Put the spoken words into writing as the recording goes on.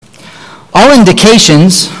All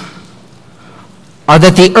indications are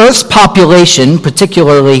that the Earth's population,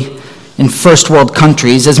 particularly in first world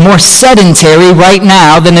countries, is more sedentary right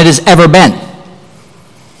now than it has ever been.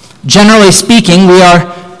 Generally speaking, we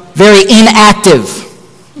are very inactive.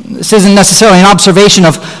 This isn't necessarily an observation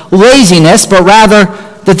of laziness, but rather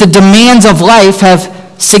that the demands of life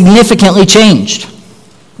have significantly changed.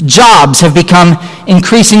 Jobs have become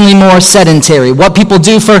increasingly more sedentary. What people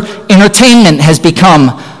do for entertainment has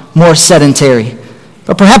become more sedentary.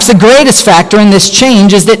 But perhaps the greatest factor in this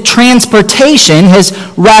change is that transportation has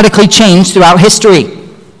radically changed throughout history.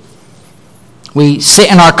 We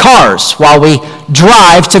sit in our cars while we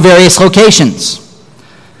drive to various locations.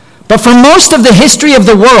 But for most of the history of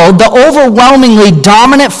the world, the overwhelmingly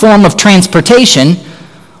dominant form of transportation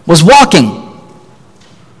was walking.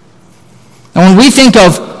 And when we think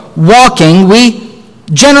of walking, we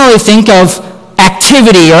generally think of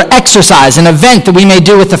activity or exercise, an event that we may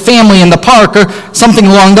do with the family in the park or something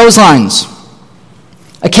along those lines.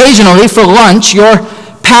 Occasionally, for lunch, your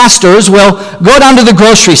pastors will go down to the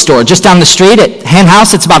grocery store just down the street at Hen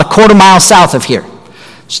House. It's about a quarter mile south of here,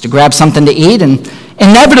 just to grab something to eat. And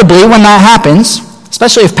inevitably, when that happens,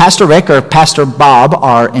 especially if Pastor Rick or Pastor Bob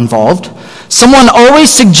are involved, someone always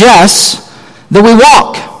suggests that we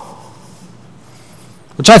walk,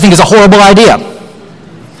 which I think is a horrible idea.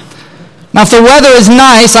 Now, if the weather is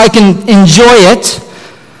nice, I can enjoy it,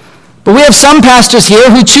 but we have some pastors here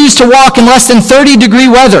who choose to walk in less than 30-degree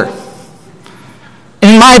weather.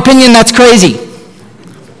 And in my opinion, that's crazy.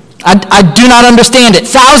 I do not understand it.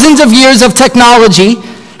 Thousands of years of technology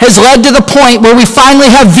has led to the point where we finally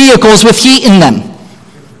have vehicles with heat in them.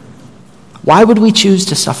 Why would we choose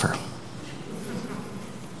to suffer?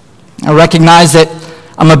 I recognize that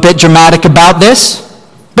I'm a bit dramatic about this,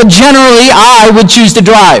 but generally I would choose to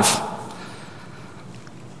drive.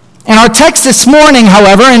 In our text this morning,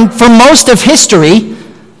 however, and for most of history,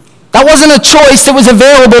 that wasn't a choice that was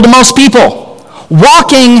available to most people.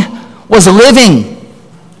 Walking was living.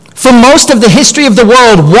 For most of the history of the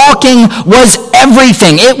world, walking was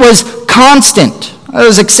everything. It was constant.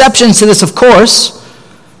 There's exceptions to this, of course.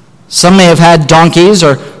 Some may have had donkeys,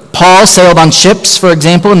 or Paul sailed on ships, for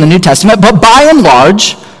example, in the New Testament. But by and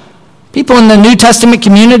large, people in the New Testament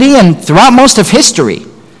community and throughout most of history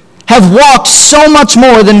have walked so much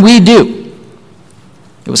more than we do.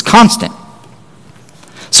 It was constant.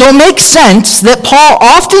 So it makes sense that Paul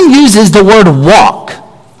often uses the word walk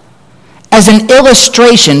as an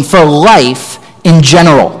illustration for life in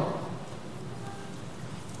general.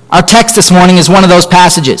 Our text this morning is one of those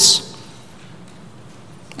passages.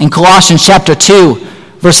 In Colossians chapter 2,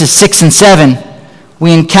 verses 6 and 7,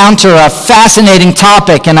 we encounter a fascinating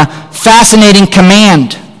topic and a fascinating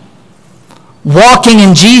command. Walking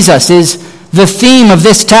in Jesus is the theme of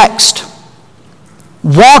this text.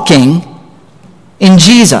 Walking in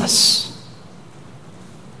Jesus.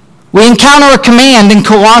 We encounter a command in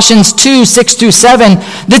Colossians 2, 6 through 7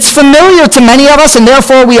 that's familiar to many of us, and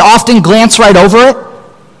therefore we often glance right over it.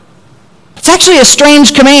 It's actually a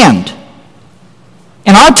strange command.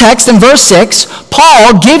 In our text, in verse 6,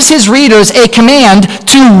 Paul gives his readers a command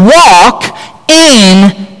to walk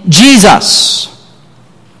in Jesus.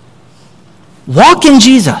 Walk in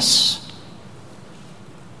Jesus.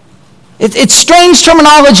 It's strange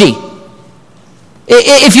terminology.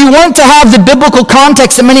 If you weren't to have the biblical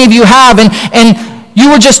context that many of you have, and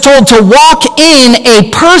you were just told to walk in a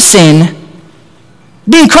person,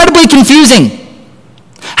 it'd be incredibly confusing.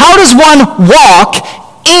 How does one walk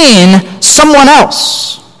in someone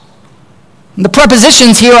else? And the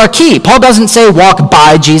prepositions here are key. Paul doesn't say walk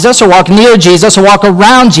by Jesus or walk near Jesus or walk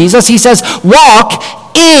around Jesus. He says walk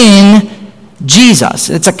in Jesus.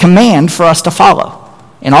 It's a command for us to follow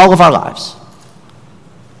in all of our lives.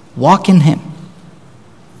 Walk in him.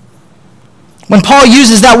 When Paul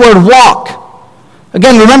uses that word walk,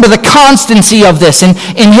 again, remember the constancy of this in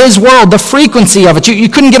his world, the frequency of it. You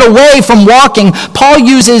couldn't get away from walking. Paul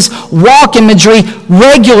uses walk imagery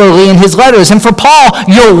regularly in his letters. And for Paul,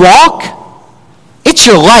 your walk, it's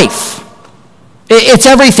your life. It's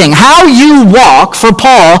everything. How you walk, for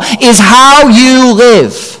Paul, is how you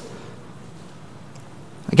live.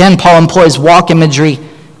 Again, Paul employs walk imagery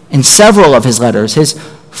in several of his letters. His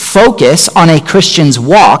focus on a Christian's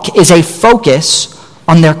walk is a focus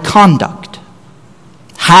on their conduct,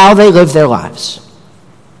 how they live their lives.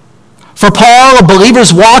 For Paul, a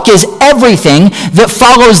believer's walk is everything that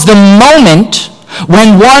follows the moment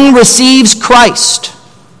when one receives Christ.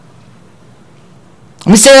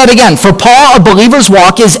 Let me say that again. For Paul, a believer's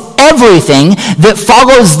walk is everything that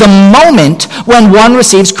follows the moment when one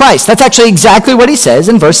receives Christ. That's actually exactly what he says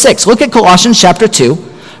in verse 6. Look at Colossians chapter 2,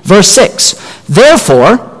 verse 6.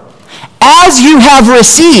 Therefore, as you have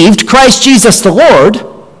received Christ Jesus the Lord,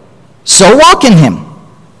 so walk in him.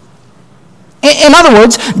 In other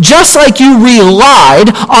words, just like you relied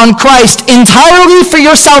on Christ entirely for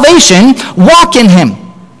your salvation, walk in him.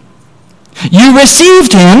 You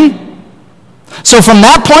received him, so from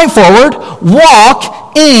that point forward,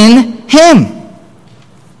 walk in him.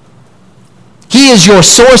 He is your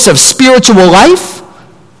source of spiritual life,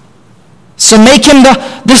 so make him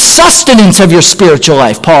the sustenance of your spiritual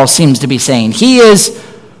life, Paul seems to be saying. He is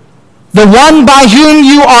the one by whom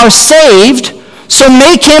you are saved, so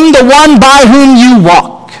make him the one by whom you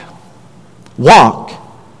walk. Walk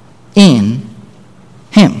in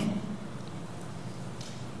him.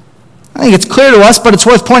 I think it's clear to us, but it's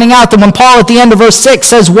worth pointing out that when Paul at the end of verse 6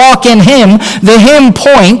 says walk in him, the him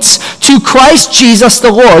points to Christ Jesus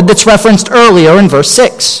the Lord that's referenced earlier in verse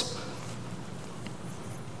 6.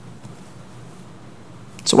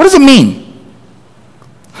 So what does it mean?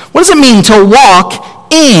 What does it mean to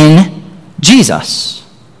walk in Jesus?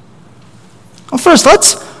 Well, first,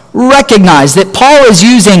 let's recognize that Paul is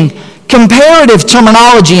using comparative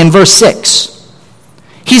terminology in verse 6.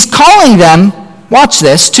 He's calling them, watch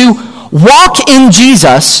this, to walk in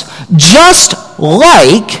Jesus just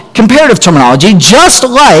like, comparative terminology, just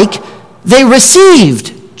like they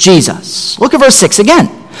received Jesus. Look at verse 6 again.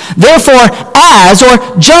 Therefore, as,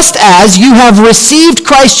 or just as you have received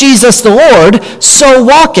Christ Jesus the Lord, so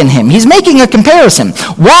walk in him. He's making a comparison.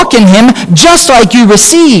 Walk in him just like you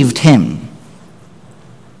received him.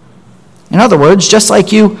 In other words, just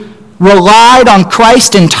like you relied on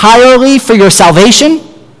Christ entirely for your salvation,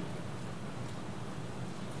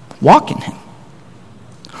 walk in him.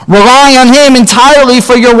 Rely on him entirely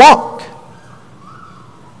for your walk.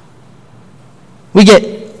 We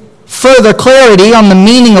get further clarity on the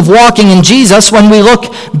meaning of walking in Jesus when we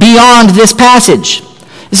look beyond this passage.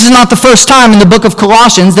 This is not the first time in the book of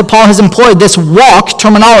Colossians that Paul has employed this walk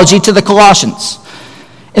terminology to the Colossians.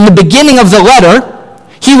 In the beginning of the letter,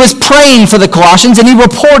 he was praying for the Colossians and he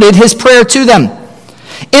reported his prayer to them.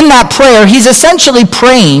 In that prayer, he's essentially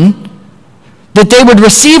praying that they would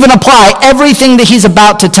receive and apply everything that he's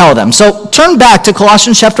about to tell them. So turn back to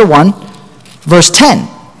Colossians chapter 1, verse 10.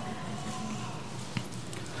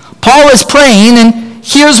 Paul is praying, and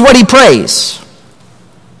here's what he prays.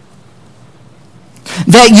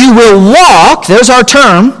 That you will walk, there's our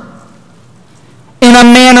term, in a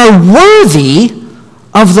manner worthy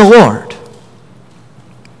of the Lord.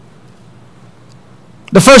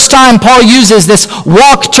 The first time Paul uses this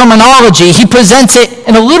walk terminology, he presents it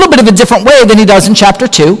in a little bit of a different way than he does in chapter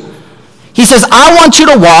 2. He says, I want you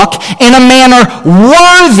to walk in a manner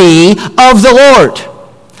worthy of the Lord.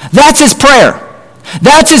 That's his prayer.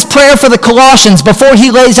 That's his prayer for the Colossians before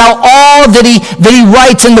he lays out all that he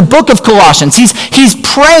writes in the book of Colossians. He's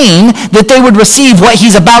praying that they would receive what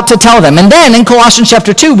he's about to tell them. And then in Colossians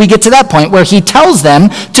chapter 2, we get to that point where he tells them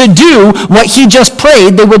to do what he just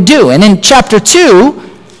prayed they would do. And in chapter 2,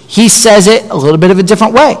 he says it a little bit of a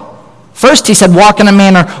different way. First, he said, walk in a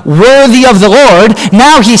manner worthy of the Lord.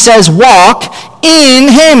 Now he says, walk in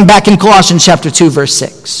him, back in Colossians chapter 2, verse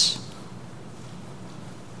 6.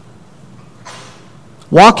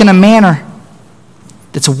 Walk in a manner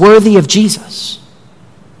that's worthy of Jesus.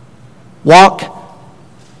 Walk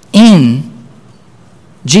in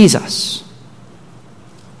Jesus.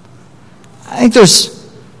 I think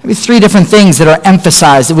there's maybe three different things that are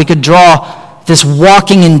emphasized that we could draw this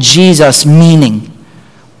walking in Jesus meaning.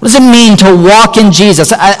 What does it mean to walk in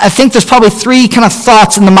Jesus? I think there's probably three kind of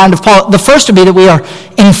thoughts in the mind of Paul. The first would be that we are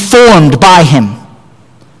informed by him.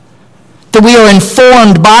 That we are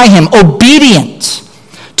informed by him, obedient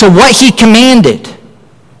to what he commanded.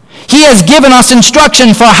 He has given us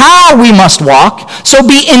instruction for how we must walk, so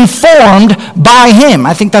be informed by him.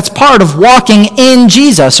 I think that's part of walking in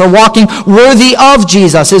Jesus, or walking worthy of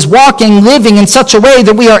Jesus, is walking, living in such a way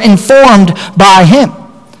that we are informed by him.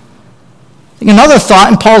 I think another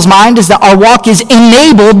thought in Paul's mind is that our walk is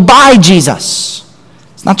enabled by Jesus.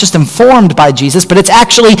 It's not just informed by Jesus, but it's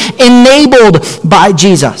actually enabled by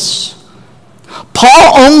Jesus.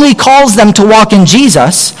 Paul only calls them to walk in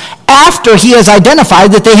Jesus after he has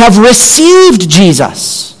identified that they have received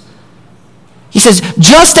Jesus. He says,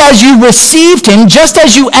 just as you received him, just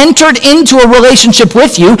as you entered into a relationship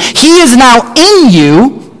with you, he is now in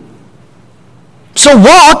you, so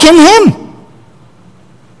walk in him.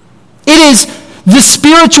 It is the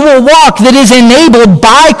spiritual walk that is enabled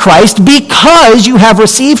by Christ because you have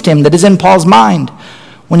received him that is in Paul's mind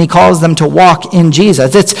when he calls them to walk in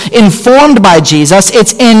Jesus. It's informed by Jesus,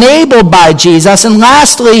 it's enabled by Jesus, and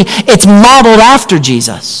lastly, it's modeled after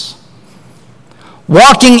Jesus.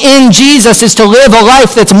 Walking in Jesus is to live a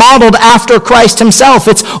life that's modeled after Christ himself.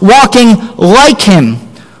 It's walking like him,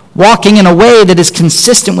 walking in a way that is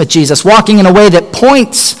consistent with Jesus, walking in a way that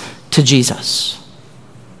points to Jesus,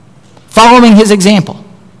 following his example.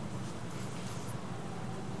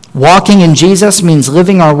 Walking in Jesus means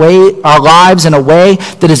living our lives in a way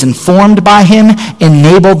that is informed by him,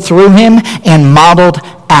 enabled through him, and modeled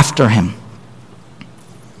after him.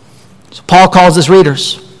 So Paul calls his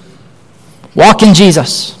readers, walk in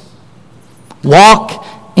Jesus. Walk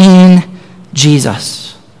in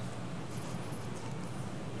Jesus.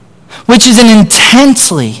 Which is an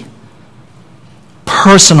intensely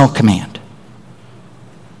personal command.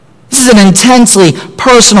 This is an intensely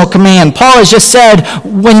personal command. Paul has just said,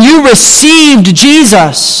 when you received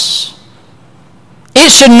Jesus, it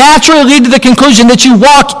should naturally lead to the conclusion that you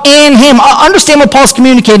walk in him. Understand what Paul's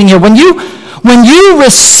communicating here. When you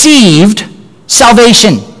received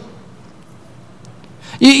salvation,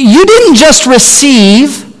 you didn't just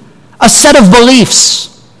receive a set of beliefs.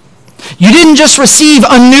 You didn't just receive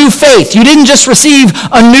a new faith. You didn't just receive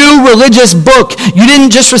a new religious book. You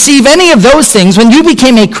didn't just receive any of those things. When you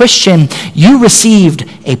became a Christian, you received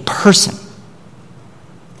a person.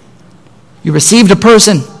 You received a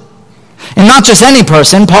person. And not just any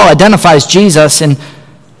person. Paul identifies Jesus in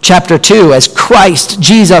chapter 2 as Christ,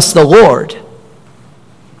 Jesus the Lord.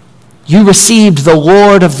 You received the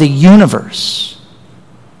Lord of the universe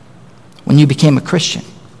when you became a Christian.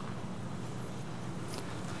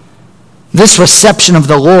 This reception of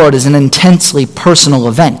the Lord is an intensely personal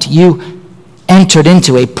event. You entered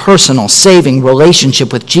into a personal, saving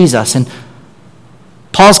relationship with Jesus. And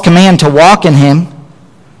Paul's command to walk in him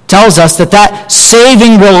tells us that that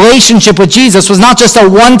saving relationship with Jesus was not just a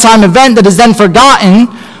one-time event that is then forgotten,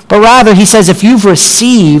 but rather, he says, if you've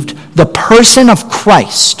received the person of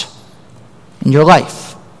Christ in your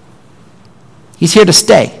life, he's here to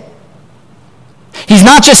stay. He's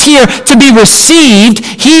not just here to be received,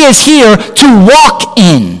 he is here to walk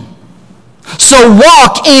in. So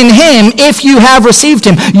walk in him if you have received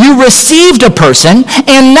him. You received a person,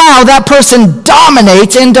 and now that person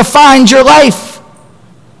dominates and defines your life.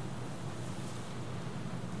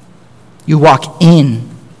 You walk in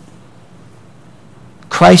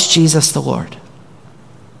Christ Jesus the Lord.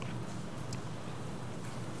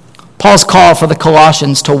 Paul's call for the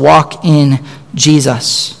Colossians to walk in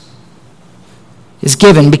Jesus is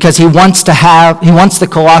given because he wants the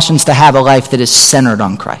Colossians to have a life that is centered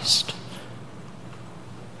on Christ.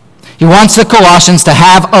 He wants the Colossians to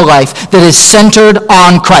have a life that is centered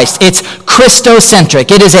on Christ. It's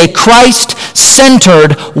Christocentric. It is a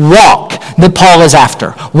Christ-centered walk that Paul is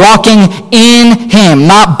after. Walking in him,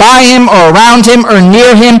 not by him or around him or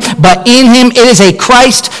near him, but in him. It is a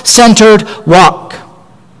Christ-centered walk.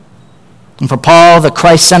 And for Paul, the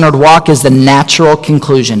Christ-centered walk is the natural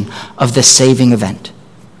conclusion of this saving event.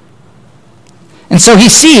 And so he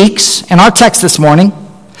seeks, in our text this morning,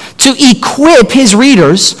 to equip his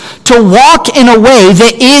readers to walk in a way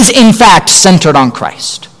that is, in fact, centered on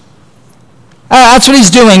Christ. That's what he's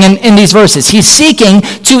doing in these verses. He's seeking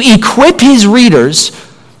to equip his readers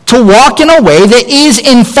to walk in a way that is,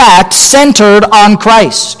 in fact, centered on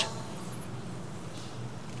Christ.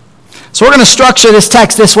 So we're going to structure this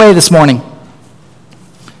text this way this morning.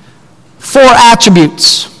 4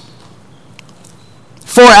 attributes.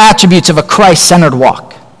 4 attributes of a Christ-centered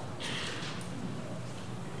walk.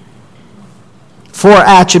 4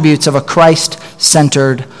 attributes of a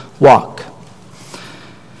Christ-centered walk.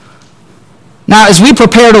 Now, as we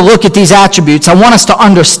prepare to look at these attributes, I want us to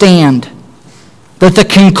understand that the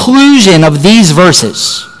conclusion of these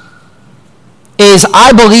verses is,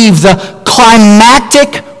 I believe, the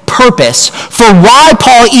climactic purpose for why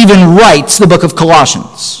Paul even writes the book of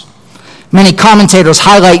Colossians. Many commentators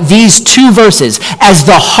highlight these 2 verses as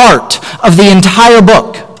the heart of the entire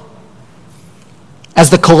book. As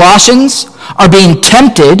the Colossians are being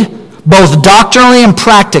tempted, both doctrinally and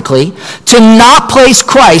practically, to not place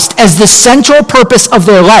Christ as the central purpose of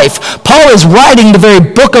their life, Paul is writing the very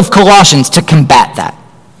book of Colossians to combat that.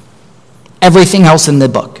 Everything else in the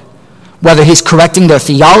book, whether he's correcting their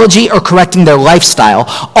theology or correcting their lifestyle,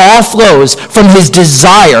 all flows from his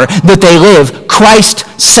desire that they live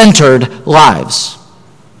Christ-centered lives,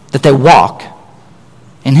 that they walk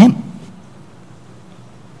in him.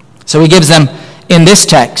 So he gives them, in this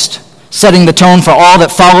text, setting the tone for all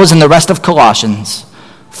that follows in the rest of Colossians,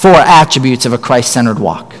 4 attributes of a Christ-centered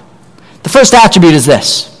walk. The first attribute is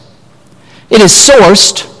this. It is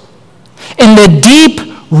sourced in the deep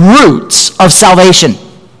roots of salvation.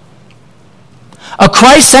 A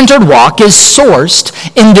Christ-centered walk is sourced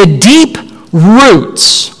in the deep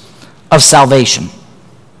roots of salvation.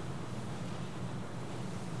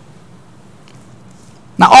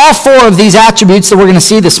 Now, all four of these attributes that we're going to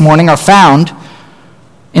see this morning are found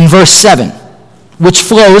in verse 7, which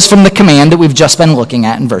flows from the command that we've just been looking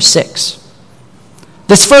at in verse 6.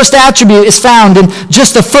 This first attribute is found in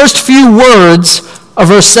just the first few words of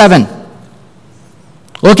verse 7.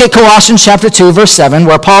 Look at Colossians chapter 2, verse 7,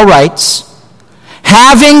 where Paul writes,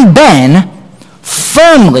 having been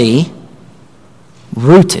firmly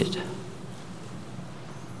rooted.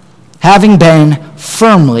 Having been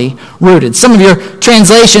firmly rooted. Some of your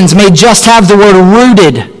translations may just have the word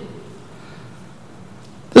rooted.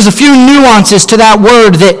 There's a few nuances to that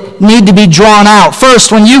word that need to be drawn out.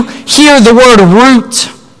 First, when you hear the word root,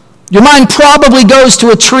 your mind probably goes to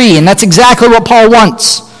a tree, and that's exactly what Paul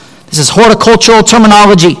wants. This is horticultural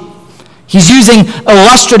terminology. He's using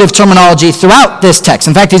illustrative terminology throughout this text.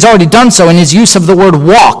 In fact, he's already done so in his use of the word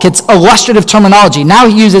walk. It's illustrative terminology. Now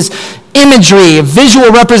he uses imagery, a visual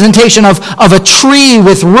representation of a tree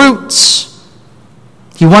with roots.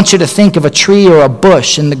 He wants you to think of a tree or a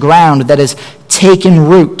bush in the ground that has taken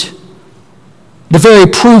root. The very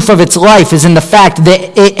proof of its life is in the fact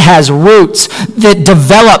that it has roots that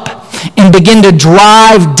develop and begin to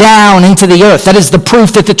drive down into the earth. That is the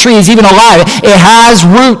proof that the tree is even alive. It has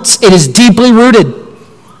roots. It is deeply rooted.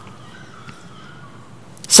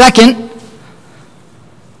 Second,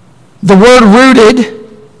 the word rooted,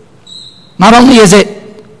 not only is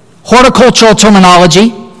it horticultural terminology,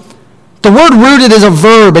 the word rooted is a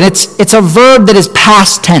verb, and it's a verb that is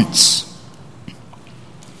past tense.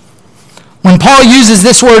 When Paul uses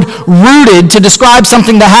this word rooted to describe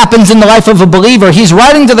something that happens in the life of a believer, he's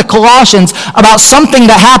writing to the Colossians about something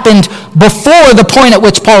that happened before the point at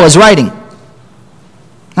which Paul is writing.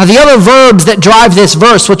 Now, the other verbs that drive this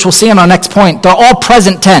verse, which we'll see in our next point, they're all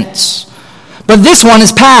present tense. But this one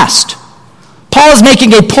is past. Paul is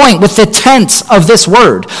making a point with the tense of this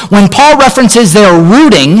word. When Paul references their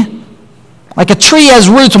rooting, like a tree has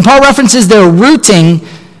roots, when Paul references their rooting,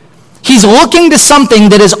 he's looking to something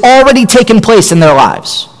that has already taken place in their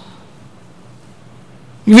lives.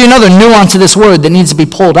 I'll give you another nuance of this word that needs to be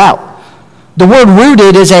pulled out. The word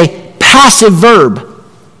rooted is a passive verb.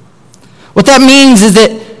 What that means is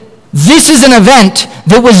that this is an event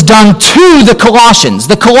that was done to the Colossians.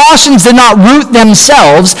 The Colossians did not root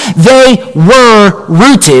themselves. They were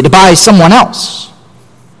rooted by someone else.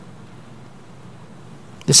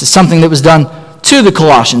 This is something that was done to the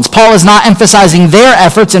Colossians. Paul is not emphasizing their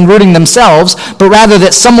efforts in rooting themselves, but rather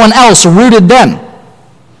that someone else rooted them.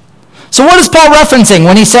 So what is Paul referencing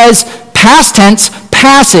when he says, past tense,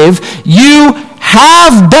 passive, you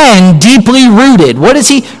have been deeply rooted? What is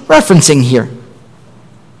he referencing here?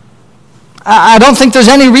 I don't think there's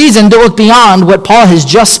any reason to look beyond what Paul has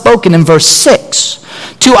just spoken in verse 6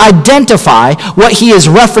 to identify what he is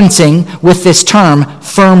referencing with this term,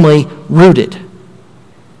 firmly rooted.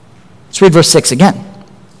 Let's read verse 6 again.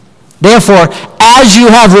 Therefore, as you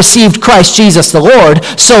have received Christ Jesus the Lord,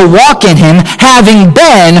 so walk in him, having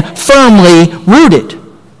been firmly rooted.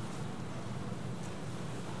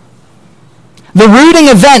 The rooting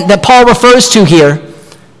event that Paul refers to here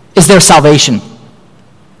is their salvation.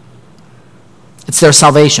 It's their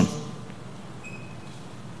salvation.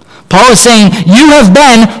 Paul is saying, you have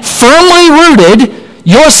been firmly rooted.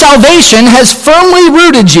 Your salvation has firmly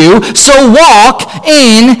rooted you, so walk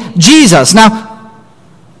in Jesus. Now,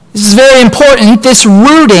 this is very important. This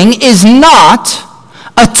rooting is not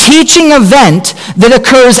a teaching event that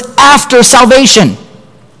occurs after salvation.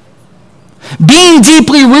 Being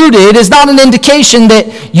deeply rooted is not an indication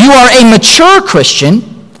that you are a mature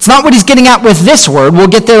Christian. It's not what he's getting at with this word. We'll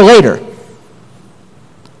get there later.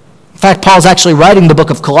 In fact, Paul's actually writing the book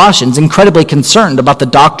of Colossians incredibly concerned about the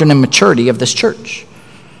doctrine and maturity of this church.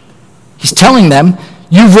 He's telling them,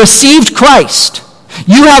 you've received Christ.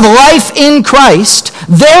 You have life in Christ.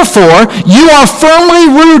 Therefore, you are firmly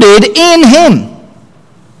rooted in him.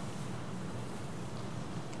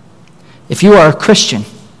 If you are a Christian,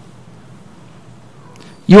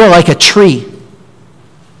 you are like a tree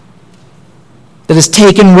that has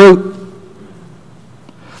taken root.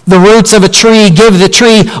 The roots of a tree give the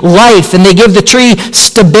tree life, and they give the tree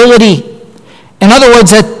stability. In other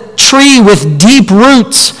words, a tree with deep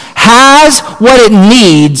roots has what it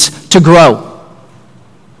needs to grow.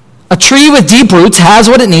 A tree with deep roots has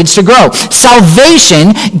what it needs to grow.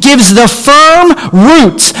 Salvation gives the firm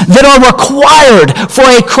roots that are required for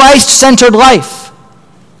a Christ-centered life.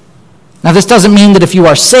 Now, this doesn't mean that if you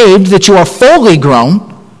are saved that you are fully grown,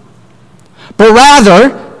 but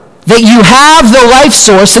rather that you have the life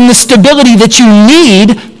source and the stability that you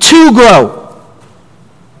need to grow.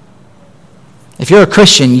 If you're a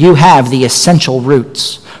Christian, you have the essential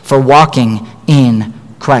roots for walking in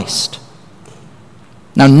Christ.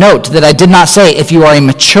 Now note that I did not say if you are a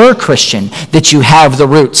mature Christian that you have the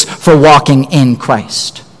roots for walking in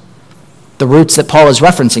Christ. The roots that Paul is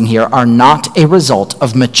referencing here are not a result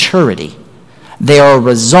of maturity. They are a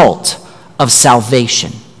result of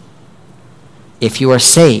salvation. If you are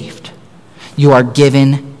saved, you are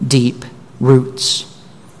given deep roots.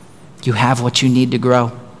 You have what you need to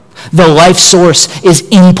grow. The life source is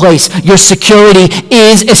in place. Your security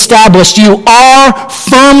is established. You are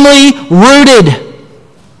firmly rooted.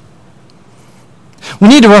 We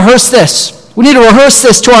need to rehearse this. We need to rehearse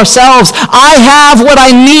this to ourselves. I have what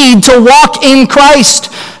I need to walk in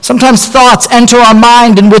Christ. Sometimes thoughts enter our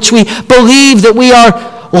mind in which we believe that we are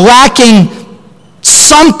lacking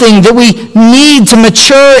something, that we need to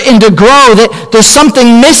mature and to grow, that there's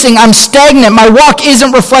something missing. I'm stagnant. My walk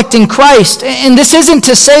isn't reflecting Christ. And this isn't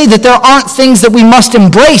to say that there aren't things that we must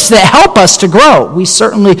embrace that help us to grow. We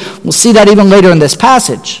certainly will see that even later in this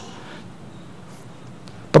passage.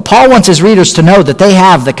 But Paul wants his readers to know that they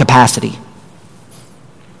have the capacity.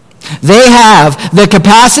 They have the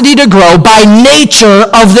capacity to grow by nature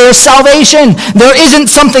of their salvation. There isn't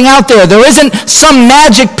something out there. There isn't some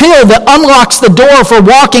magic pill that unlocks the door for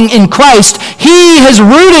walking in Christ. He has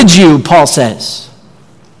rooted you, Paul says.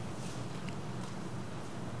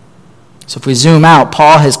 So if we zoom out,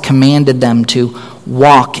 Paul has commanded them to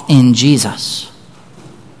walk in Jesus.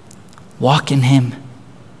 Walk in him.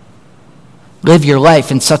 Live your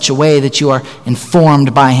life in such a way that you are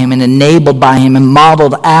informed by him and enabled by him and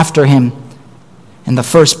modeled after him. And the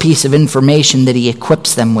first piece of information that he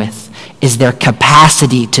equips them with is their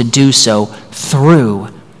capacity to do so through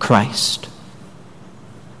Christ.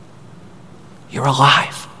 You're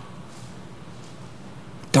alive.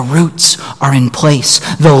 The roots are in place.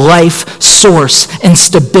 The life source and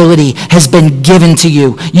stability has been given to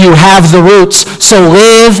you. You have the roots, so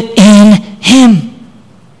live in him.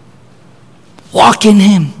 Walk in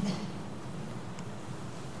him.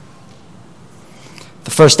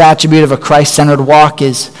 The first attribute of a Christ-centered walk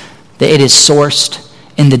is that it is sourced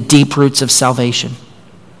in the deep roots of salvation.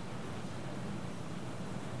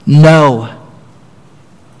 Know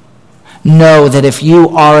that if you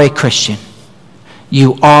are a Christian,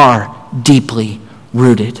 you are deeply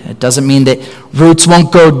rooted. It doesn't mean that roots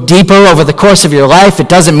won't go deeper over the course of your life. It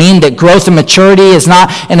doesn't mean that growth and maturity is not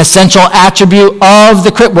an essential attribute of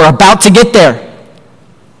the Christian. We're about to get there.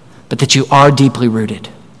 But that you are deeply rooted.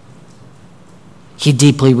 He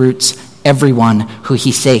deeply roots everyone who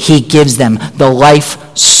he gives them the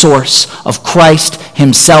life source of Christ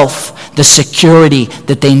himself, the security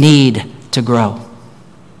that they need to grow.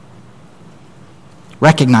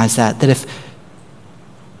 Recognize that if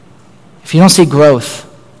you don't see growth,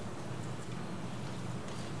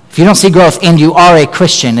 and you are a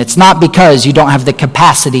Christian, it's not because you don't have the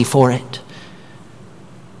capacity for it.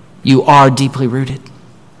 You are deeply rooted.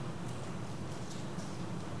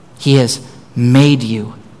 He has made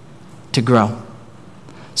you to grow.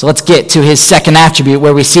 So let's get to his second attribute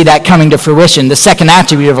where we see that coming to fruition. The second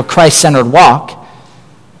attribute of a Christ-centered walk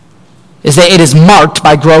is that it is marked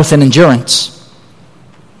by growth and endurance.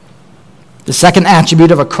 The second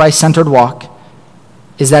attribute of a Christ-centered walk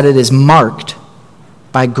is that it is marked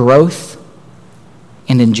by growth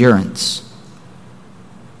and endurance.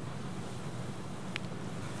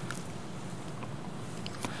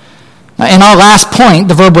 In our last point,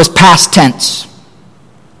 the verb was past tense,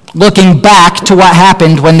 looking back to what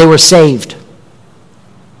happened when they were saved.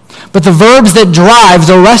 But the verbs that drive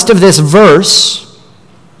the rest of this verse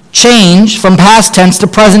change from past tense to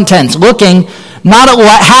present tense, looking not at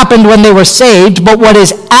what happened when they were saved, but what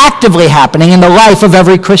is actively happening in the life of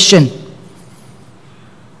every Christian.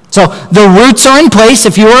 So the roots are in place.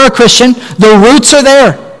 If you are a Christian, the roots are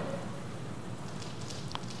there,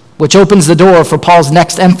 which opens the door for Paul's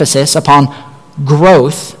next emphasis upon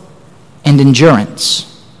growth and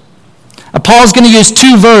endurance. Paul's going to use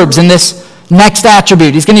two verbs in this next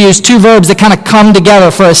attribute. He's going to use two verbs that kind of come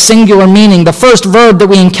together for a singular meaning. The first verb that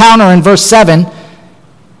we encounter in verse 7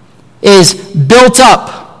 is built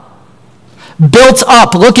up. Built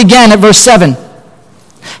up. Look again at verse 7.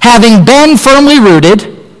 Having been firmly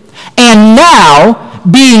rooted, and now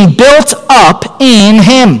being built up in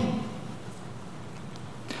him.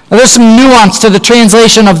 Now, there's some nuance to the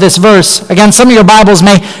translation of this verse. Again, some of your Bibles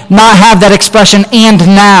may not have that expression, and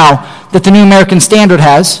now, that the New American Standard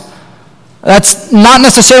has. That's not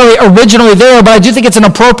necessarily originally there, but I do think it's an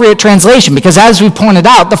appropriate translation because as we pointed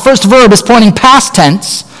out, the first verb is pointing past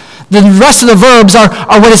tense. The rest of the verbs are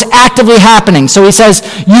what is actively happening. So he says,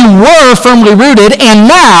 you were firmly rooted, and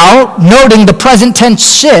now, noting the present tense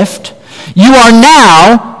shift, you are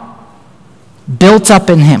now built up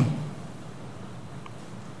in him.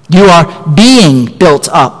 You are being built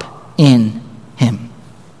up in him.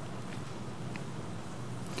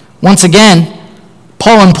 Once again,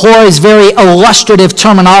 Paul employs very illustrative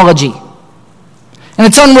terminology. And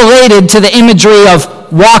it's unrelated to the imagery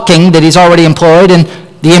of walking that he's already employed and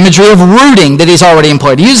the imagery of rooting that he's already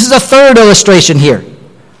employed. He uses a third illustration here.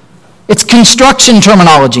 It's construction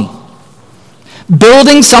terminology.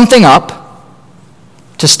 Building something up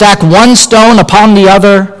to stack one stone upon the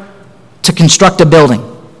other to construct a building.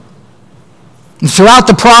 And throughout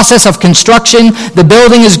the process of construction, the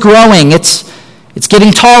building is growing. It's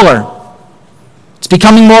getting taller. It's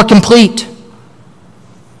becoming more complete.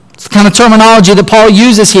 It's the kind of terminology that Paul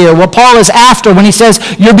uses here. What Paul is after when he says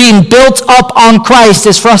you're being built up on Christ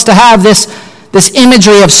is for us to have this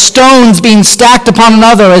imagery of stones being stacked upon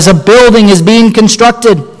another as a building is being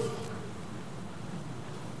constructed.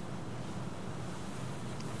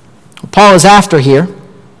 What Paul is after here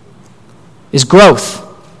is growth.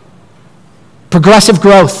 Progressive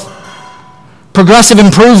growth. Progressive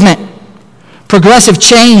improvement. Progressive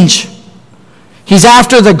change. He's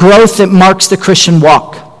after the growth that marks the Christian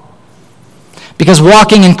walk. Because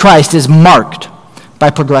walking in Christ is marked by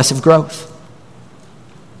progressive growth.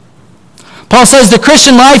 Paul says the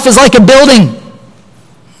Christian life is like a building.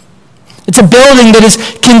 It's a building that is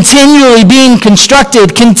continually being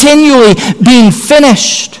constructed, continually being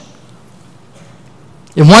finished.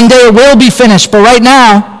 And one day it will be finished, but right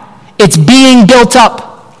now, it's being built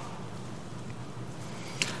up.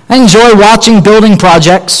 I enjoy watching building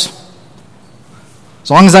projects. As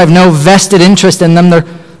long as I have no vested interest in them, they're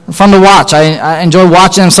fun to watch. I enjoy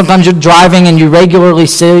watching them. Sometimes you're driving and you regularly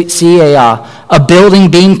see a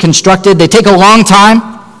building being constructed. They take a long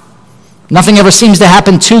time. Nothing ever seems to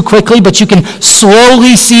happen too quickly, but you can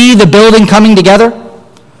slowly see the building coming together.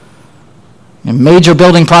 A major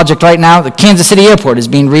building project right now, the Kansas City Airport is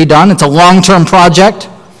being redone. It's a long-term project.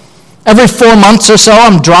 Every 4 months or so,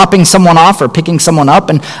 I'm dropping someone off or picking someone up,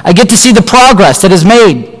 and I get to see the progress that is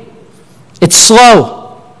made. It's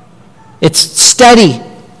slow. It's steady.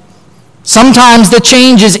 Sometimes the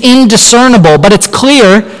change is indiscernible, but it's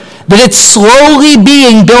clear that it's slowly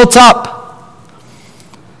being built up.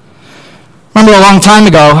 Remember a long time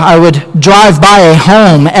ago, I would drive by a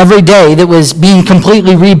home every day that was being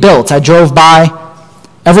completely rebuilt. I drove by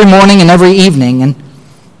every morning and every evening, and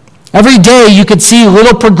every day you could see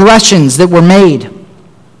little progressions that were made.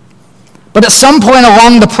 But at some point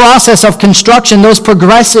along the process of construction, those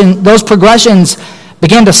progressions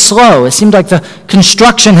began to slow. It seemed like the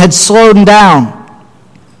construction had slowed down.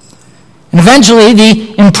 And eventually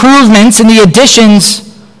the improvements and the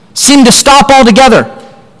additions seemed to stop altogether.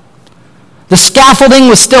 The scaffolding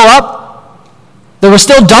was still up. There were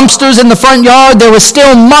still dumpsters in the front yard. There was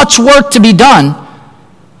still much work to be done.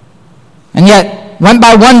 And yet, went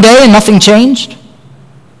by one day and nothing changed.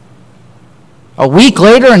 A week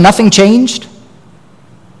later and nothing changed.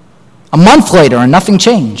 A month later and nothing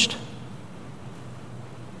changed.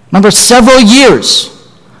 Remember, several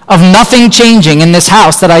years of nothing changing in this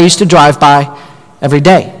house that I used to drive by every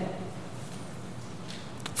day.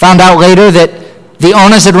 Found out later that the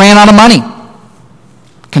owners had ran out of money.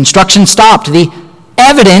 Construction stopped. The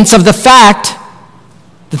evidence of the fact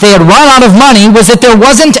that they had run out of money was that there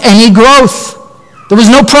wasn't any growth. There was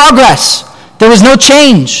no progress. There was no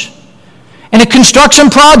change. In a construction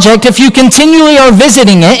project, if you continually are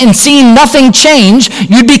visiting it and seeing nothing change,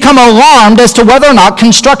 you'd become alarmed as to whether or not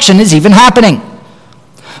construction is even happening.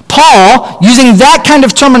 Paul, using that kind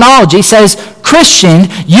of terminology, says, Christian,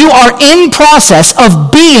 you are in process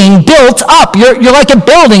of being built up. You're like a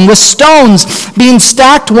building with stones being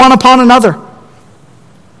stacked one upon another.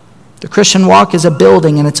 The Christian walk is a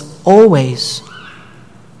building, and it's always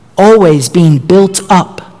being built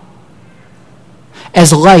up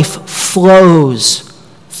as life flows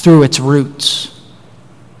through its roots.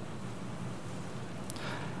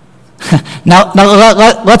 Now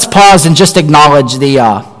let's pause and just acknowledge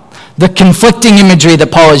the conflicting imagery that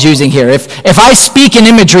Paul is using here. If I speak in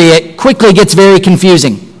imagery, it quickly gets very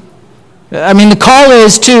confusing. I mean, the call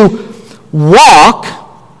is to walk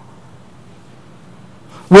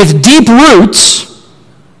with deep roots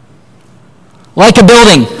like a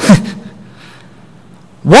building.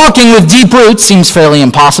 Walking with deep roots seems fairly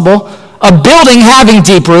impossible. A building having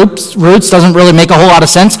deep roots doesn't really make a whole lot of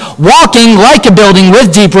sense. Walking like a building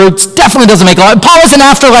with deep roots definitely doesn't make a lot. Paul isn't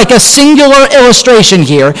after like a singular illustration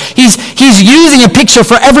here. He's using a picture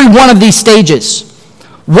for every one of these stages.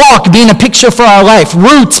 Walk being a picture for our life.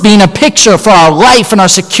 Roots being a picture for our life and our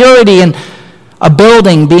security. And a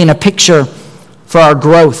building being a picture for our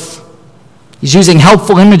growth. He's using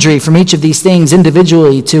helpful imagery from each of these things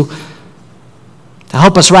individually to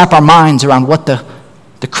help us wrap our minds around what the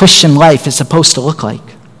the Christian life is supposed to look like.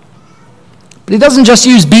 But he doesn't just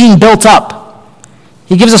use being built up.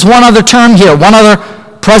 He gives us one other term here, one other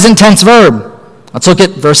present tense verb. Let's look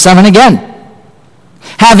at verse 7 again.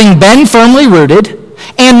 Having been firmly rooted,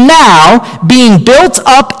 and now being built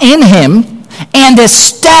up in him and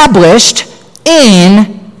established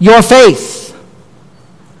in your faith.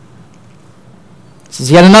 This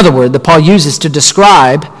is yet another word that Paul uses to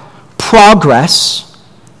describe progress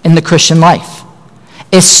in the Christian life.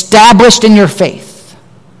 Established in your faith.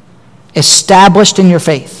 Established in your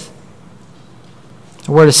faith.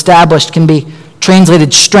 The word established can be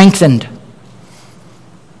translated strengthened.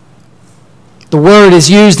 The word is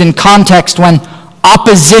used in context when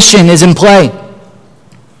opposition is in play.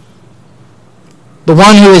 The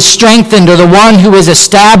one who is strengthened or the one who is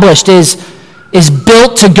established is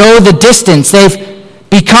built to go the distance. They've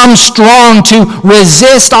become strong to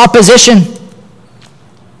resist opposition.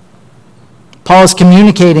 Paul is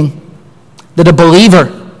communicating that a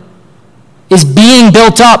believer is being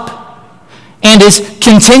built up and is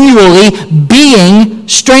continually being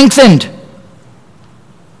strengthened.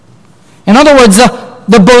 In other words,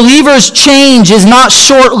 the believer's change is not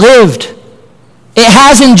short-lived. It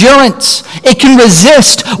has endurance. It can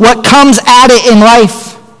resist what comes at it in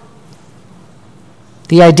life.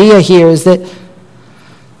 The idea here is that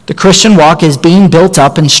the Christian walk is being built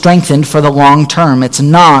up and strengthened for the long term. It's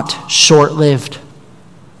not short-lived.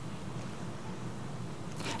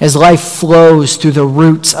 As life flows through the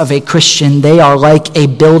roots of a Christian, they are like a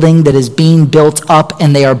building that is being built up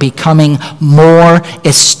and they are becoming more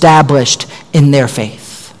established in their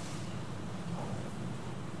faith.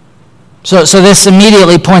 So this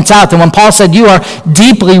immediately points out that when Paul said you are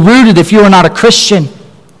deeply rooted if you are not a Christian,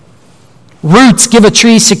 roots give a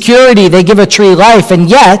tree security, they give a tree life, and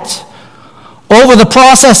yet, over the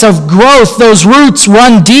process of growth, those roots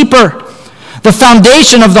run deeper. The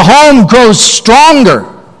foundation of the home grows stronger.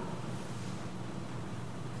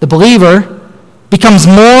 The believer becomes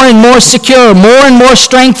more and more secure, more and more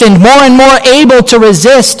strengthened, more and more able to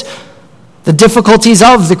resist the difficulties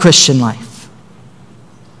of the Christian life.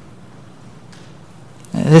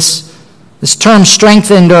 This term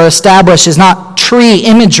strengthened or established is not tree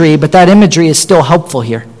imagery, but that imagery is still helpful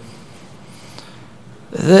here.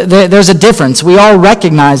 There's a difference. We all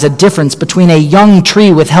recognize a difference between a young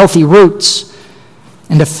tree with healthy roots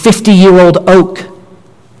and a 50-year-old oak.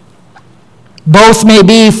 Both may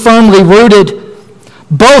be firmly rooted.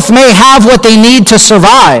 Both may have what they need to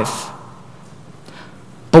survive.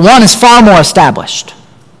 But one is far more established.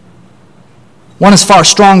 One is far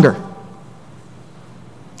stronger.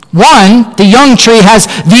 One, the young tree, has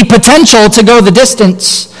the potential to go the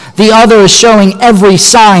distance. The other is showing every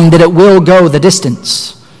sign that it will go the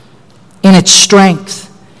distance. In its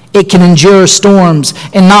strength, it can endure storms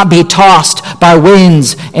and not be tossed by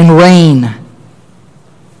winds and rain.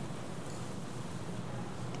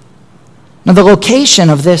 Now, the location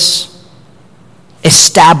of this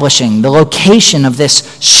establishing, the location of this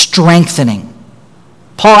strengthening,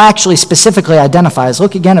 Paul actually specifically identifies.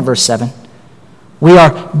 Look again at verse 7. We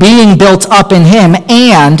are being built up in him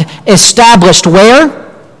and established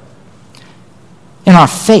where? In our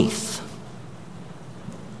faith.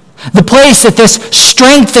 The place that this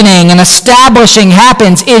strengthening and establishing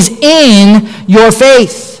happens is in your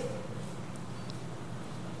faith.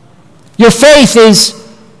 Your faith is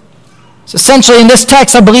essentially, in this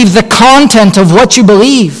text, I believe, the content of what you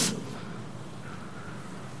believe.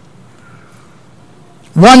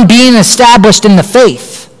 One being established in the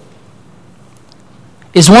faith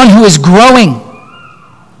is one who is growing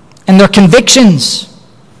in their convictions.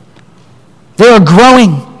 They are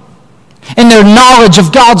growing in their knowledge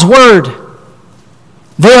of God's Word.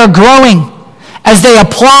 They are growing as they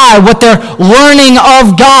apply what they're learning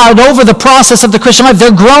of God over the process of the Christian life.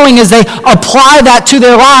 They're growing as they apply that to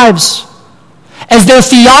their lives. As their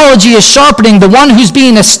theology is sharpening, the one who's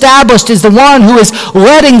being established is the one who is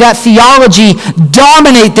letting that theology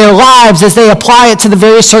dominate their lives as they apply it to the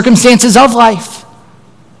various circumstances of life.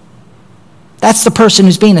 That's the person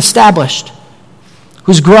who's being established,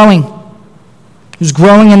 who's growing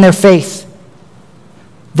in their faith.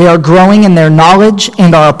 They are growing in their knowledge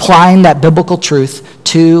and are applying that biblical truth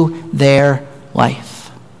to their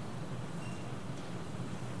life.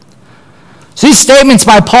 So these statements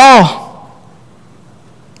by Paul,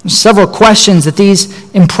 there's several questions that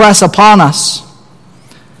these impress upon us.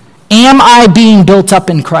 Am I being built up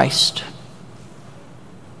in Christ?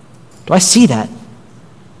 Do I see that?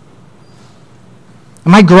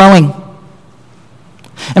 Am I growing?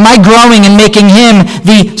 Am I growing in making him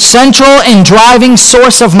the central and driving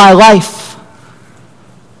source of my life?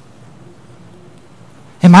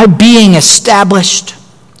 Am I being established?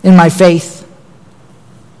 in my faith.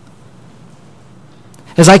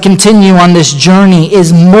 As I continue on this journey,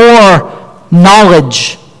 is more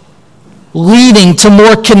knowledge leading to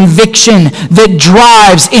more conviction that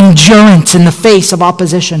drives endurance in the face of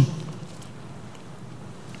opposition.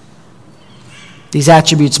 These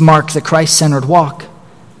attributes mark the Christ-centered walk.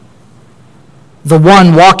 The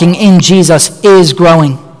one walking in Jesus is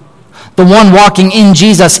growing. The one walking in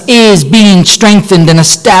Jesus is being strengthened and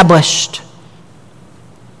established.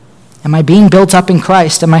 Am I being built up in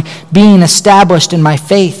Christ? Am I being established in my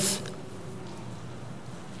faith?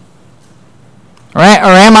 Or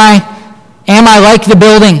am I like the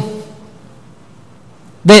building?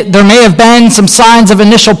 There may have been some signs of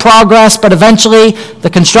initial progress, but eventually the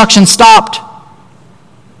construction stopped.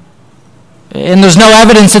 And there's no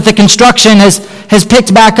evidence that the construction has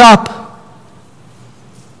picked back up.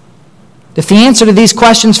 If the answer to these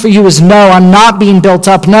questions for you is no, I'm not being built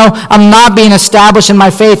up. No, I'm not being established in my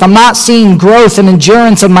faith. I'm not seeing growth and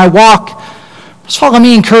endurance in my walk. First of all, let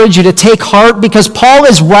me encourage you to take heart, because Paul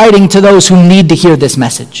is writing to those who need to hear this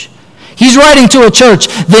message. He's writing to a church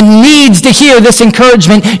that needs to hear this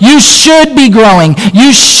encouragement. You should be growing.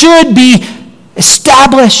 You should be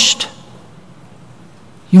established.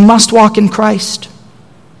 You must walk in Christ.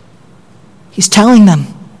 He's telling them.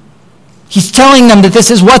 He's telling them that this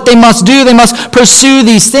is what they must do. They must pursue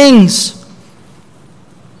these things.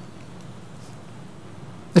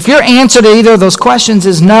 If your answer to either of those questions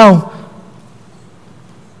is no,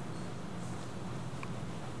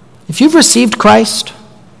 if you've received Christ,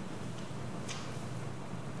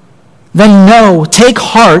 then no, take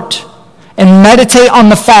heart and meditate on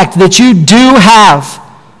the fact that you do have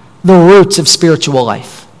the roots of spiritual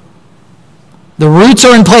life. The roots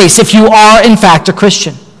are in place if you are, in fact, a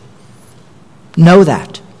Christian. Know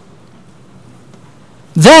that.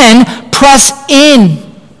 Then press in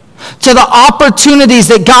to the opportunities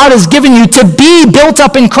that God has given you to be built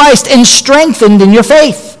up in Christ and strengthened in your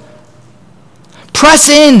faith. Press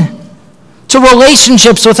in to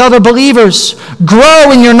relationships with other believers.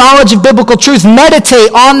 Grow in your knowledge of biblical truth.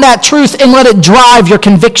 Meditate on that truth and let it drive your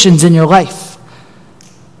convictions in your life.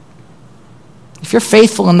 If you're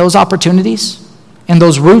faithful in those opportunities, and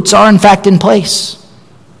those roots are in fact in place,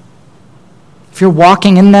 if you're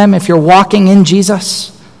walking in them, if you're walking in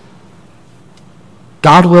Jesus,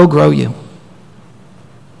 God will grow you.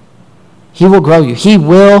 He will grow you. He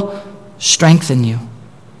will strengthen you.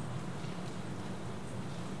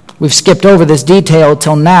 We've skipped over this detail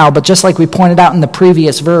till now, but just like we pointed out in the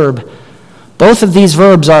previous verb, both of these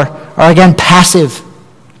verbs are again passive.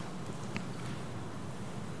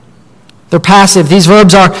 They're passive. These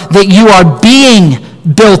verbs are that you are being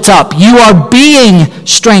built up. You are being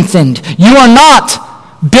strengthened. You are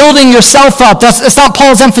not building yourself up. That's not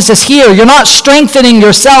Paul's emphasis here. You're not strengthening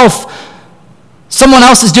yourself. Someone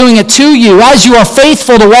else is doing it to you as you are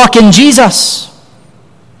faithful to walk in Jesus.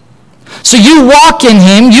 So you walk in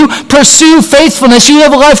him. You pursue faithfulness. You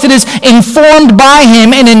live a life that is informed by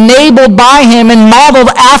him and enabled by him and modeled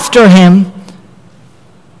after him.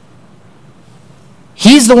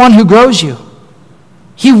 He's the one who grows you.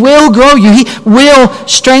 He will grow you. He will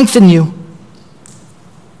strengthen you.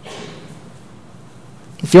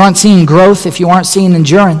 If you aren't seeing growth, if you aren't seeing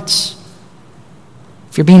endurance,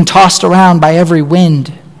 if you're being tossed around by every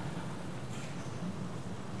wind,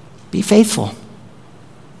 be faithful.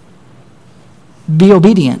 Be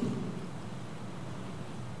obedient.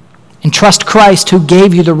 And trust Christ, who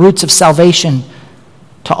gave you the roots of salvation,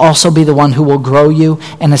 to also be the one who will grow you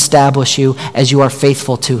and establish you as you are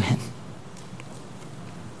faithful to him.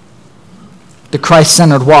 The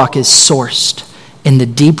Christ-centered walk is sourced in the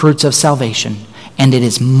deep roots of salvation, and it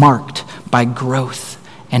is marked by growth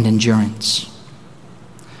and endurance.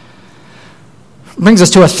 Brings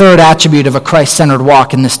us to a third attribute of a Christ-centered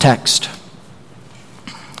walk in this text.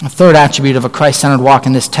 A third attribute of a Christ-centered walk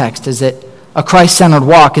in this text is that a Christ-centered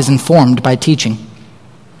walk is informed by teaching.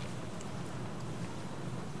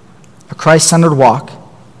 A Christ-centered walk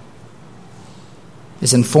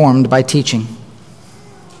is informed by teaching.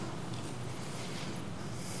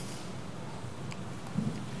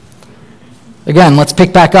 Again, let's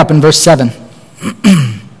pick back up in verse 7.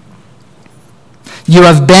 You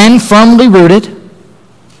have been firmly rooted,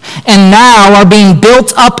 and now are being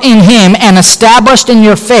built up in him and established in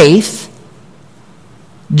your faith,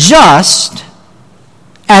 just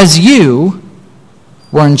as you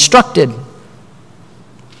were instructed.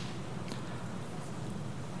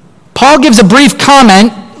 Paul gives a brief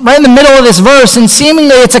comment right in the middle of this verse, and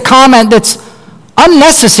seemingly it's a comment that's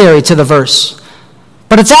unnecessary to the verse.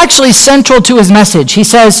 But it's actually central to his message. He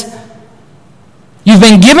says, You've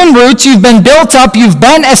been given roots, you've been built up, you've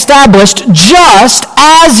been established just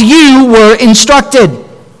as you were instructed.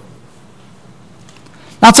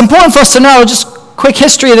 Now it's important for us to know, just quick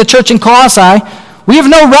history of the church in Colossae. We have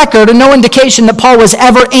no record and no indication that Paul was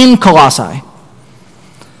ever in Colossae.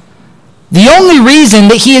 The only reason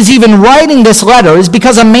that he is even writing this letter is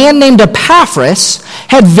because a man named Epaphras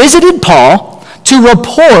had visited Paul to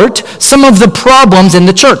report some of the problems in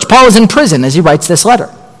the church. Paul is in prison as he writes this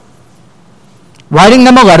letter, writing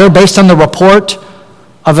them a letter based on the report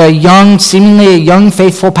of seemingly a young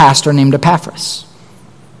faithful pastor named Epaphras.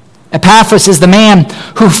 Epaphras is the man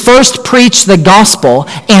who first preached the gospel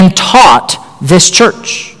and taught this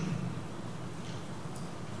church.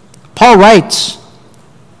 Paul writes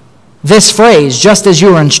this phrase, just as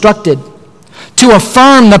you were instructed, to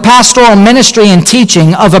affirm the pastoral ministry and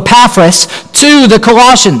teaching of Epaphras to the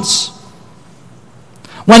Colossians.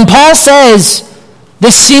 When Paul says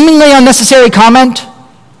this seemingly unnecessary comment,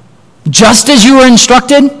 just as you were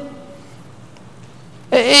instructed,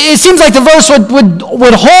 it seems like the verse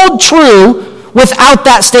would hold true without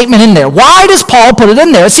that statement in there. Why does Paul put it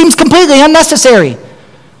in there? It seems completely unnecessary,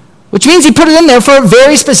 which means he put it in there for a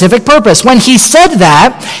very specific purpose. When he said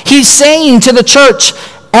that, he's saying to the church,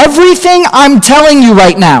 everything I'm telling you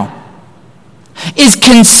right now is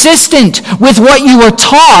consistent with what you were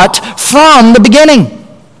taught from the beginning.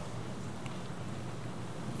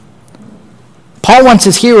 Paul wants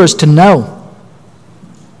his hearers to know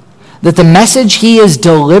that the message he is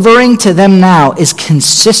delivering to them now is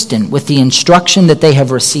consistent with the instruction that they have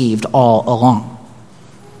received all along.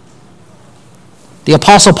 The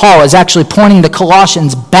Apostle Paul is actually pointing the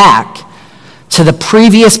Colossians back to the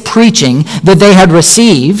previous preaching that they had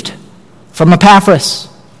received from Epaphras.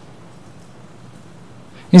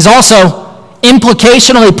 He's also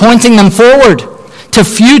implicationally pointing them forward to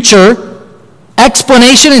future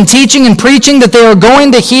explanation and teaching and preaching that they are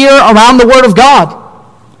going to hear around the Word of God.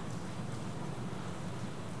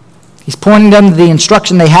 He's pointing them to the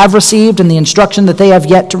instruction they have received and the instruction that they have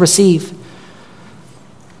yet to receive.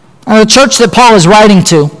 Now, the church that Paul is writing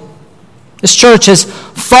to, this church has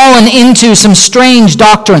fallen into some strange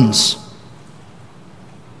doctrines.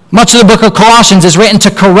 Much of the book of Colossians is written to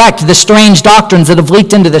correct the strange doctrines that have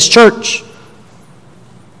leaked into this church.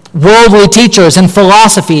 Worldly teachers and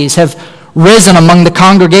philosophies have risen among the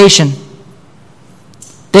congregation.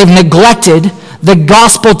 They've neglected the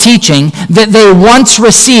gospel teaching that they once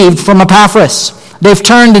received from Epaphras. They've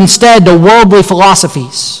turned instead to worldly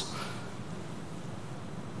philosophies.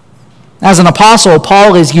 As an apostle,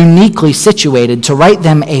 Paul is uniquely situated to write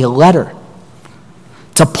them a letter,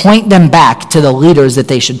 to point them back to the leaders that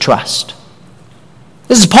they should trust.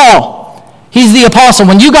 This is Paul. He's the apostle.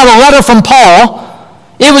 When you got a letter from Paul,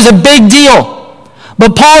 it was a big deal.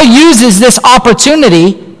 But Paul uses this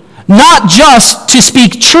opportunity not just to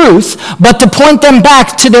speak truth, but to point them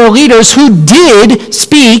back to their leaders who did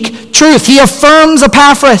speak truth. He affirms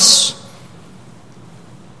Epaphras.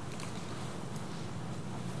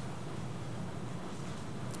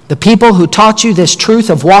 The people who taught you this truth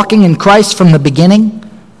of walking in Christ from the beginning,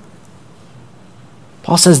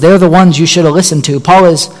 Paul says they're the ones you should have listened to. Paul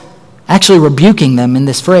is actually rebuking them in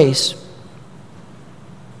this phrase.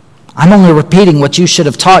 I'm only repeating what you should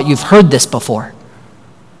have taught. You've heard this before.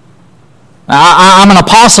 I'm an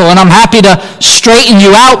apostle and I'm happy to straighten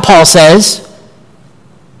you out, Paul says.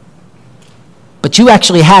 But you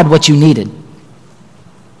actually had what you needed.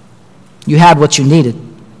 You had what you needed.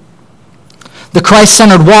 The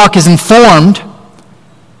Christ-centered walk is informed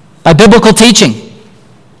by biblical teaching.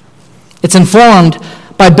 It's informed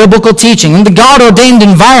by biblical teaching. And the God-ordained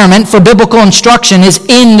environment for biblical instruction is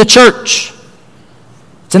in the church.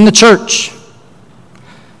 It's in the church.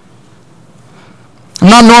 I'm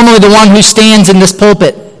not normally the one who stands in this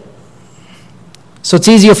pulpit. So it's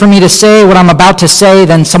easier for me to say what I'm about to say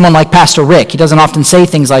than someone like Pastor Rick. He doesn't often say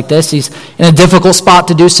things like this. He's in a difficult spot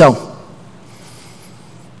to do so.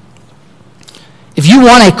 If you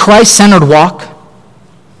want a Christ-centered walk,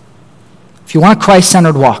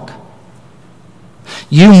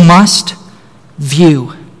 you must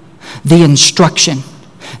view the instruction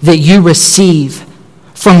that you receive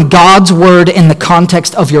from God's word in the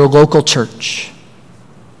context of your local church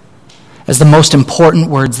as the most important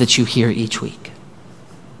words that you hear each week.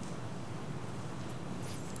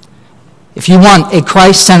 If you want a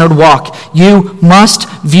Christ-centered walk, you must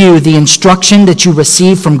view the instruction that you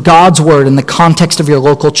receive from God's word in the context of your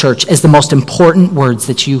local church as the most important words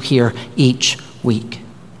that you hear each week.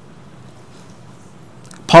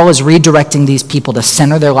 Paul is redirecting these people to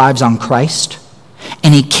center their lives on Christ,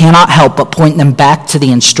 and he cannot help but point them back to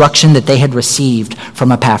the instruction that they had received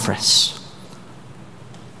from Epaphras.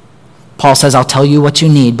 Paul says, I'll tell you what you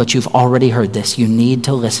need, but you've already heard this. You need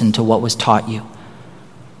to listen to what was taught you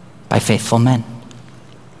by faithful men.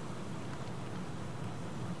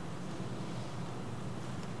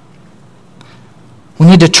 We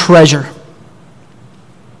need to treasure.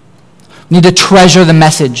 We need to treasure the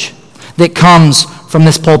message that comes from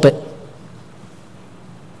this pulpit.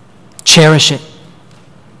 Cherish it.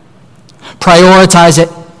 Prioritize it.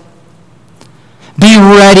 Be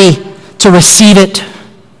ready to receive it.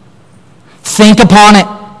 Think upon it.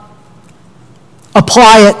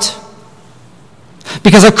 Apply it.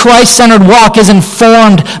 Because a Christ-centered walk is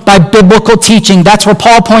informed by biblical teaching. That's where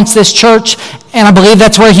Paul points this church, and I believe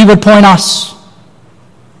that's where he would point us.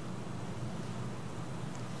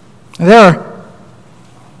 There are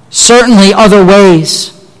certainly other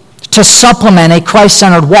ways to supplement a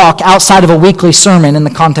Christ-centered walk outside of a weekly sermon in the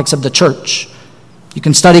context of the church. You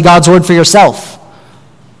can study God's Word for yourself.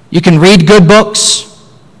 You can read good books.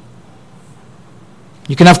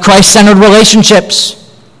 You can have Christ-centered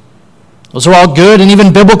relationships. Those are all good and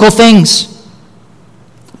even biblical things.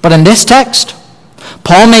 But in this text,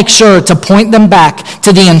 Paul makes sure to point them back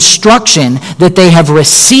to the instruction that they have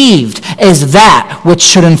received as that which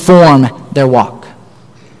should inform their walk.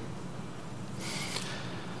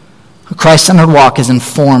 A Christ-centered walk is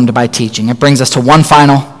informed by teaching. It brings us to one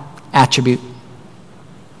final attribute.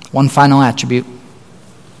 One final attribute.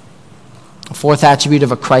 The fourth attribute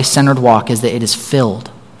of a Christ-centered walk is that it is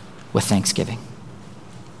filled with thanksgiving.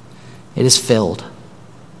 It is filled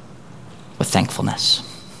with thankfulness.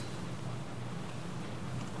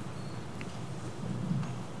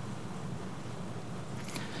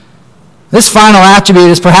 This final attribute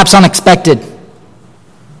is perhaps unexpected.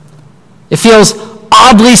 It feels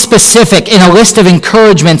oddly specific in a list of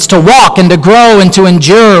encouragements to walk and to grow and to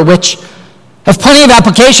endure, which have plenty of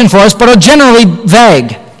application for us, but are generally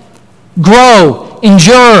vague. Grow,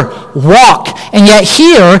 endure, walk. And yet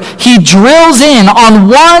here, he drills in on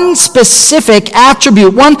one specific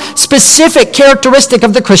attribute, one specific characteristic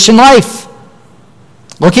of the Christian life.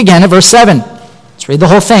 Look again at verse 7. Let's read the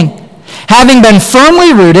whole thing. Having been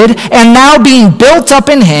firmly rooted and now being built up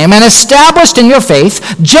in him and established in your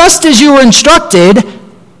faith, just as you were instructed,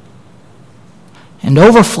 and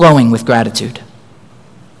overflowing with gratitude.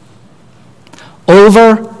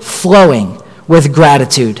 Overflowing with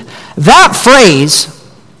gratitude. That phrase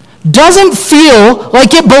doesn't feel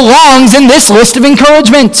like it belongs in this list of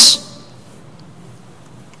encouragements.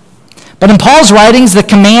 But in Paul's writings, the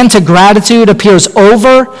command to gratitude appears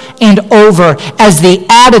over and over as the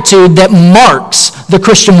attitude that marks the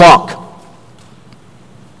Christian walk.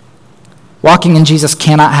 Walking in Jesus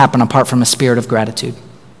cannot happen apart from a spirit of gratitude.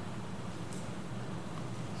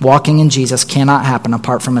 Walking in Jesus cannot happen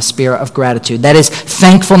apart from a spirit of gratitude. That is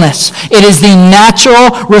thankfulness. It is the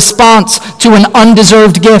natural response to an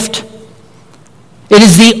undeserved gift. It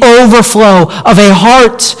is the overflow of a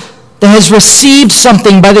heart that has received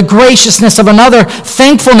something by the graciousness of another.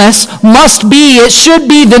 Thankfulness it should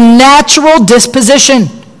be the natural disposition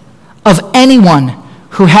of anyone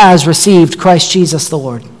who has received Christ Jesus the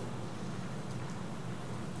Lord.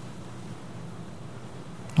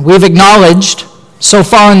 We've acknowledged so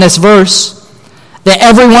far in this verse that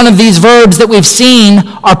every one of these verbs that we've seen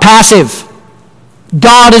are passive.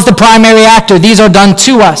 God is the primary actor. These are done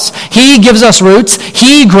to us. He gives us roots.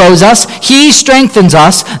 He grows us. He strengthens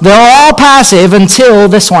us. They're all passive until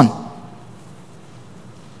this one.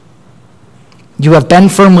 You have been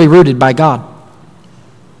firmly rooted by God.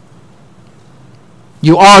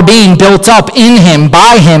 You are being built up in him,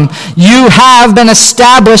 by him. You have been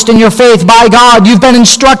established in your faith by God. You've been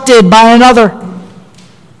instructed by another.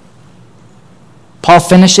 Paul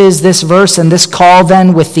finishes this verse and this call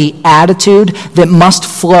then with the attitude that must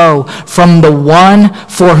flow from the one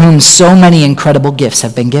for whom so many incredible gifts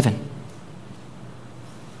have been given.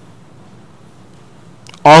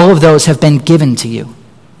 All of those have been given to you.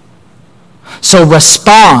 So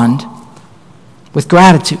respond with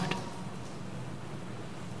gratitude.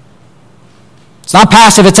 It's not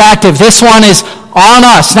passive, it's active. This one is on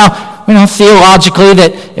us. Now, we know theologically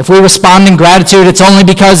that if we respond in gratitude, it's only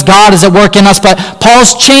because God is at work in us, but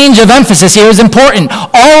Paul's change of emphasis here is important.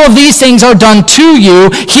 All of these things are done to you.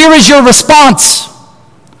 Here is your response.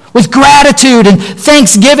 With gratitude and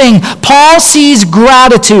thanksgiving, Paul sees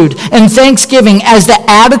gratitude and thanksgiving as the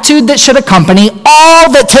attitude that should accompany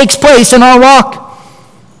all that takes place in our walk.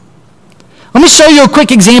 Let me show you a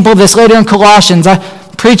quick example of this later in Colossians. I'm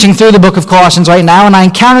preaching through the book of Colossians right now, and I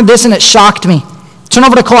encountered this and it shocked me. Turn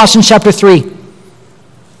over to Colossians chapter 3.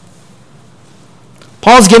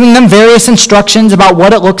 Paul's giving them various instructions about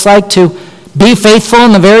what it looks like to be faithful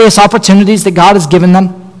in the various opportunities that God has given them,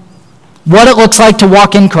 what it looks like to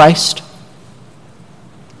walk in Christ.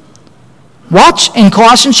 Watch in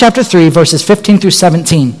Colossians chapter 3, verses 15 through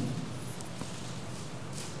 17.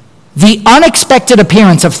 The unexpected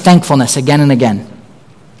appearance of thankfulness again and again.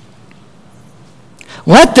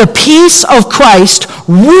 Let the peace of Christ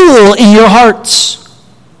rule in your hearts,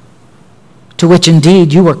 to which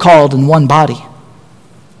indeed you were called in one body.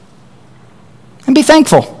 And be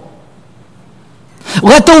thankful.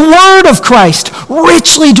 Let the word of Christ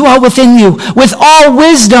richly dwell within you, with all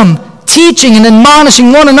wisdom, teaching and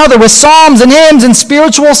admonishing one another with psalms and hymns and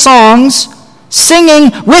spiritual songs,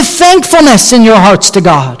 singing with thankfulness in your hearts to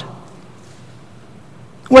God.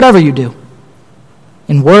 Whatever you do,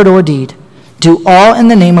 in word or deed, do all in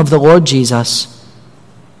the name of the Lord Jesus,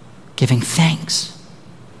 giving thanks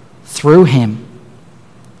through him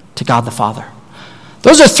to God the Father.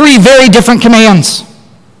 Those are three very different commands.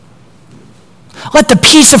 Let the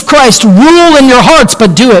peace of Christ rule in your hearts,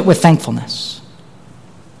 but do it with thankfulness.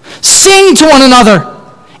 Sing to one another,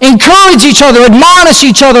 encourage each other, admonish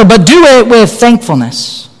each other, but do it with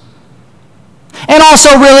thankfulness. And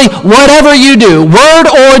also, really, whatever you do, word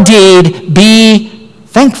or deed, be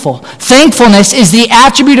thankful. Thankfulness is the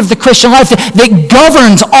attribute of the Christian life that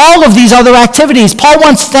governs all of these other activities. Paul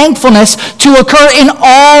wants thankfulness to occur in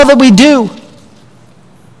all that we do.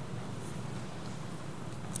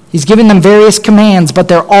 He's giving them various commands, but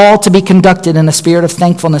they're all to be conducted in a spirit of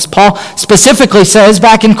thankfulness. Paul specifically says,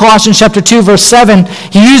 back in Colossians chapter 2, verse 7,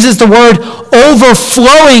 he uses the word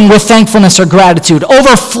overflowing with thankfulness or gratitude.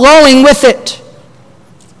 Overflowing with it.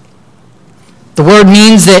 The word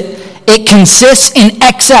means that it consists in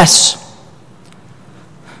excess.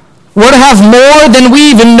 We're to have more than we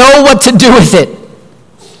even know what to do with it.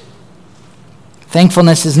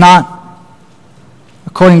 Thankfulness is not,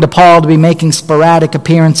 according to Paul, to be making sporadic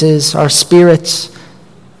appearances. Our spirits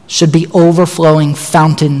should be overflowing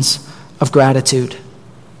fountains of gratitude.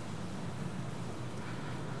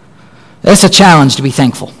 It's a challenge to be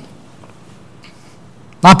thankful.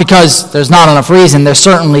 Not because there's not enough reason, there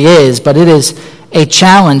certainly is, but it is a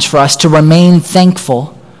challenge for us to remain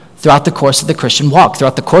thankful throughout the course of the Christian walk,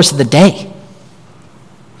 throughout the course of the day.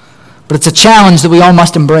 But it's a challenge that we all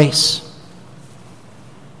must embrace.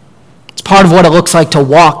 It's part of what it looks like to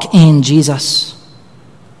walk in Jesus.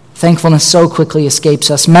 Thankfulness so quickly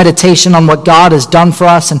escapes us. Meditation on what God has done for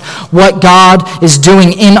us and what God is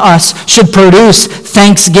doing in us should produce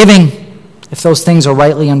thanksgiving if those things are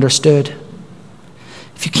rightly understood.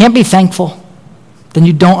 If you can't be thankful, then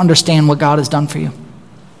you don't understand what God has done for you.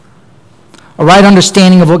 A right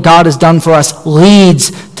understanding of what God has done for us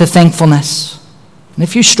leads to thankfulness. And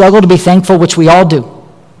if you struggle to be thankful, which we all do,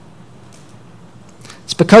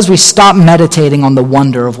 it's because we stop meditating on the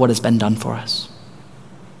wonder of what has been done for us.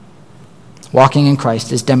 Walking in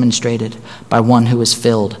Christ is demonstrated by one who is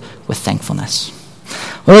filled with thankfulness.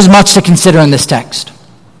 Well, there's much to consider in this text.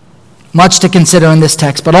 Much to consider in this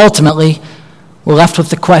text, but ultimately, we're left with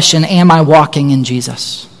the question, am I walking in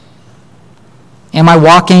Jesus? Am I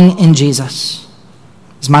walking in Jesus?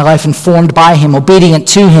 Is my life informed by him, obedient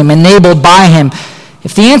to him, enabled by him?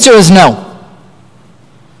 If the answer is no,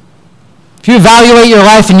 if you evaluate your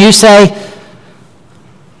life and you say,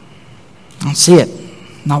 I don't see it,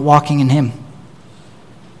 I'm not walking in him.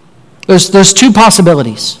 There's two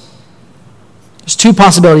possibilities. There's two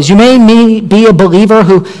possibilities. You may be a believer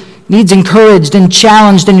who needs encouraged and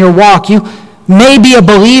challenged in your walk. You may be a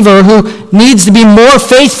believer who needs to be more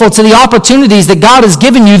faithful to the opportunities that God has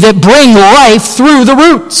given you that bring life through the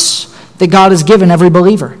roots that God has given every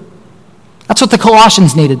believer. That's what the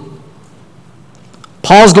Colossians needed.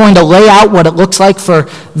 Paul's going to lay out what it looks like for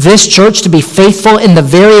this church to be faithful in the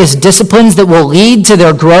various disciplines that will lead to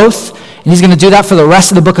their growth, and he's going to do that for the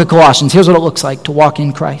rest of the book of Colossians. Here's what it looks like to walk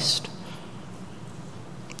in Christ.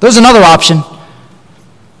 There's another option.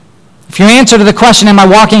 If your answer to the question, am I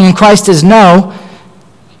walking in Christ, is no,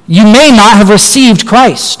 you may not have received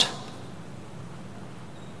Christ.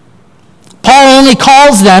 Paul only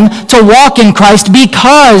calls them to walk in Christ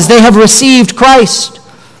because they have received Christ.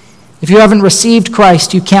 If you haven't received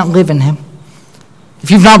Christ, you can't live in him. If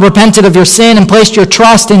you've not repented of your sin and placed your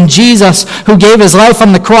trust in Jesus, who gave his life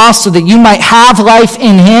on the cross so that you might have life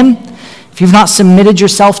in him, if you've not submitted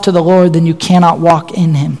yourself to the Lord, then you cannot walk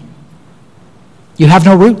in him. You have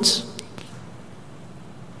no roots.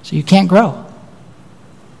 So you can't grow.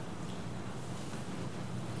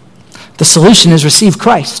 The solution is receive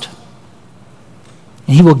Christ.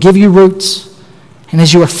 And he will give you roots. And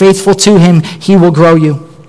as you are faithful to him, he will grow you.